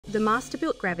The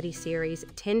Masterbuilt Gravity Series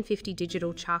 1050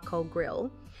 digital charcoal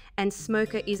grill and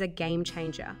smoker is a game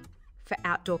changer for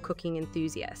outdoor cooking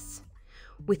enthusiasts.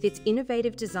 With its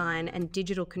innovative design and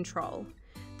digital control,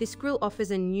 this grill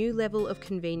offers a new level of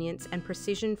convenience and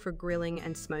precision for grilling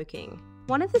and smoking.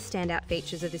 One of the standout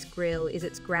features of this grill is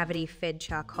its gravity-fed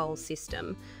charcoal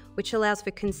system, which allows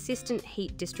for consistent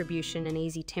heat distribution and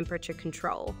easy temperature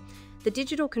control. The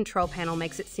digital control panel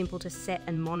makes it simple to set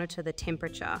and monitor the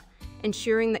temperature,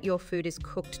 ensuring that your food is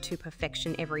cooked to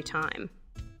perfection every time.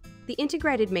 The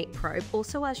integrated meat probe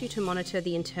also allows you to monitor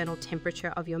the internal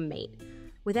temperature of your meat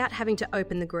without having to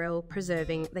open the grill,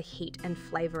 preserving the heat and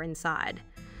flavour inside.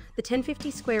 The 1050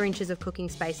 square inches of cooking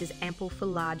space is ample for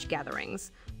large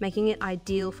gatherings, making it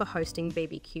ideal for hosting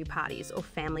BBQ parties or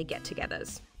family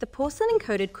get-togethers. The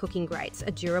porcelain-coated cooking grates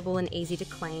are durable and easy to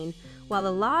clean, while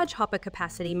the large hopper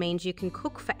capacity means you can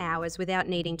cook for hours without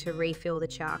needing to refill the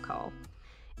charcoal.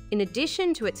 In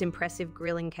addition to its impressive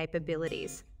grilling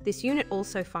capabilities, this unit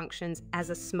also functions as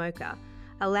a smoker,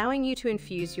 allowing you to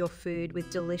infuse your food with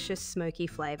delicious smoky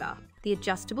flavour. The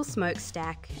adjustable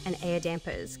smokestack and air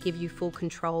dampers give you full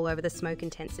control over the smoke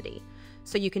intensity,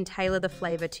 so you can tailor the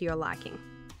flavour to your liking.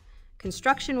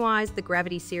 Construction-wise, the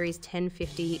Gravity Series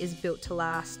 1050 is built to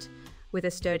last, with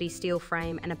a sturdy steel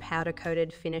frame and a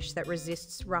powder-coated finish that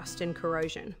resists rust and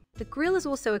corrosion. The grill is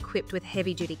also equipped with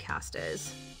heavy-duty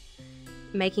casters,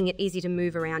 making it easy to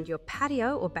move around your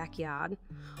patio or backyard.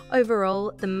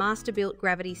 Overall, the Masterbuilt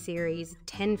Gravity Series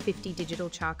 1050 digital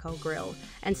charcoal grill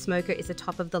and smoker is a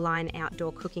top-of-the-line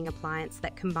outdoor cooking appliance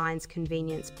that combines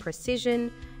convenience,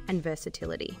 precision, and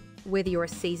versatility. Whether you're a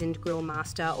seasoned grill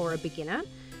master or a beginner,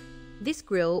 this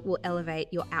grill will elevate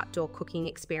your outdoor cooking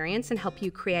experience and help you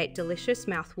create delicious,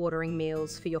 mouth-watering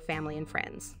meals for your family and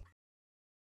friends.